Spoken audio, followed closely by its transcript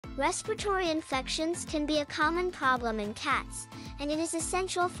Respiratory infections can be a common problem in cats, and it is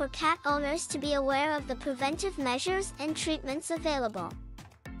essential for cat owners to be aware of the preventive measures and treatments available.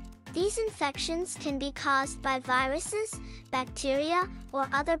 These infections can be caused by viruses, bacteria, or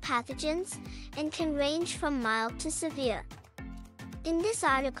other pathogens, and can range from mild to severe. In this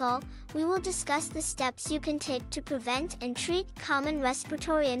article, we will discuss the steps you can take to prevent and treat common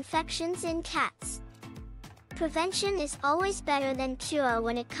respiratory infections in cats. Prevention is always better than cure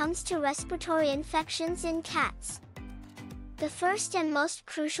when it comes to respiratory infections in cats. The first and most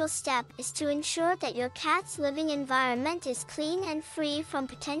crucial step is to ensure that your cat's living environment is clean and free from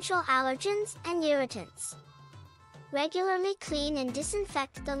potential allergens and irritants. Regularly clean and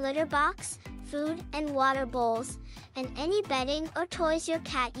disinfect the litter box, food and water bowls, and any bedding or toys your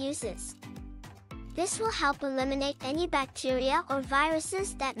cat uses. This will help eliminate any bacteria or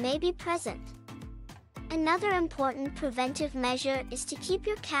viruses that may be present. Another important preventive measure is to keep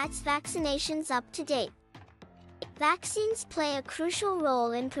your cat's vaccinations up to date. Vaccines play a crucial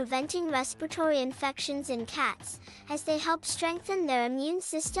role in preventing respiratory infections in cats, as they help strengthen their immune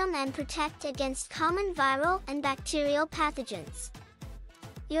system and protect against common viral and bacterial pathogens.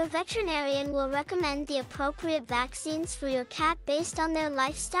 Your veterinarian will recommend the appropriate vaccines for your cat based on their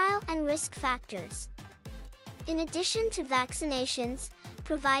lifestyle and risk factors. In addition to vaccinations,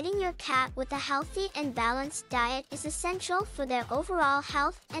 providing your cat with a healthy and balanced diet is essential for their overall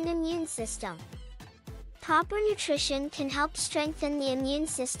health and immune system. Proper nutrition can help strengthen the immune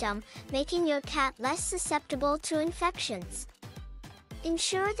system, making your cat less susceptible to infections.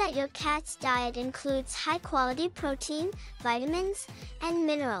 Ensure that your cat's diet includes high-quality protein, vitamins, and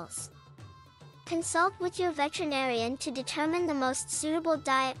minerals. Consult with your veterinarian to determine the most suitable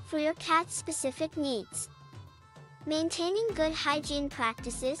diet for your cat's specific needs. Maintaining good hygiene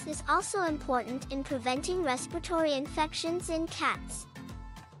practices is also important in preventing respiratory infections in cats.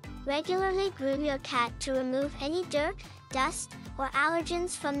 Regularly groom your cat to remove any dirt, dust, or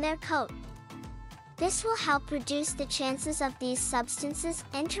allergens from their coat. This will help reduce the chances of these substances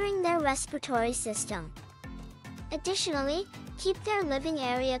entering their respiratory system. Additionally, keep their living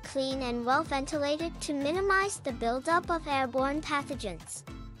area clean and well ventilated to minimize the buildup of airborne pathogens.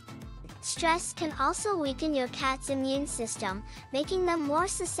 Stress can also weaken your cat's immune system, making them more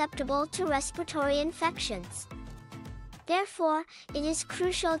susceptible to respiratory infections. Therefore, it is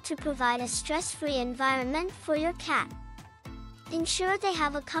crucial to provide a stress-free environment for your cat. Ensure they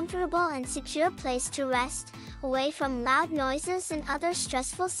have a comfortable and secure place to rest, away from loud noises and other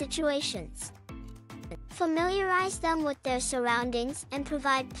stressful situations. Familiarize them with their surroundings and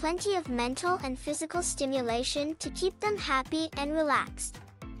provide plenty of mental and physical stimulation to keep them happy and relaxed.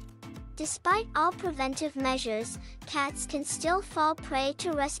 Despite all preventive measures, cats can still fall prey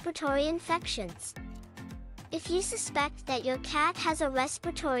to respiratory infections. If you suspect that your cat has a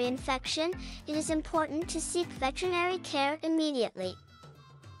respiratory infection, it is important to seek veterinary care immediately.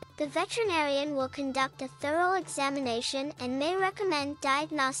 The veterinarian will conduct a thorough examination and may recommend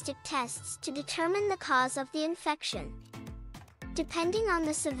diagnostic tests to determine the cause of the infection. Depending on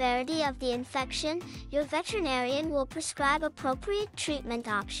the severity of the infection, your veterinarian will prescribe appropriate treatment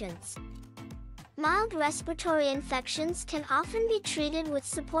options. Mild respiratory infections can often be treated with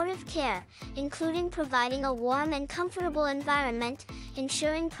supportive care, including providing a warm and comfortable environment,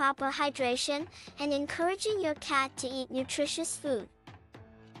 ensuring proper hydration, and encouraging your cat to eat nutritious food.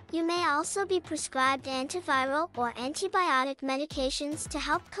 You may also be prescribed antiviral or antibiotic medications to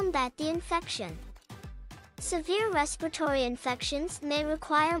help combat the infection. Severe respiratory infections may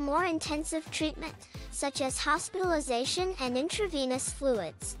require more intensive treatment, such as hospitalization and intravenous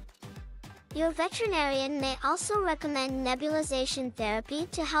fluids. Your veterinarian may also recommend nebulization therapy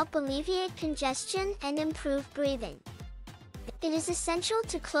to help alleviate congestion and improve breathing. It is essential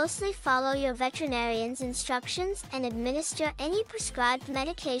to closely follow your veterinarian's instructions and administer any prescribed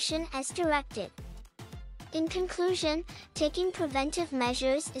medication as directed. In conclusion, taking preventive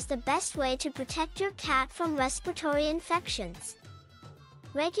measures is the best way to protect your cat from respiratory infections.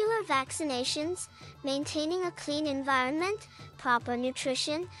 Regular vaccinations, maintaining a clean environment, proper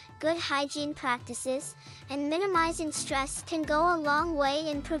nutrition, good hygiene practices, and minimizing stress can go a long way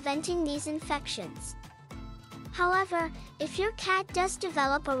in preventing these infections. However, if your cat does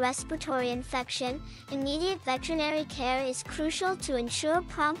develop a respiratory infection, immediate veterinary care is crucial to ensure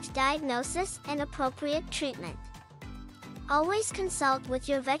prompt diagnosis and appropriate treatment. Always consult with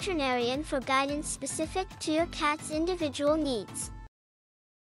your veterinarian for guidance specific to your cat's individual needs.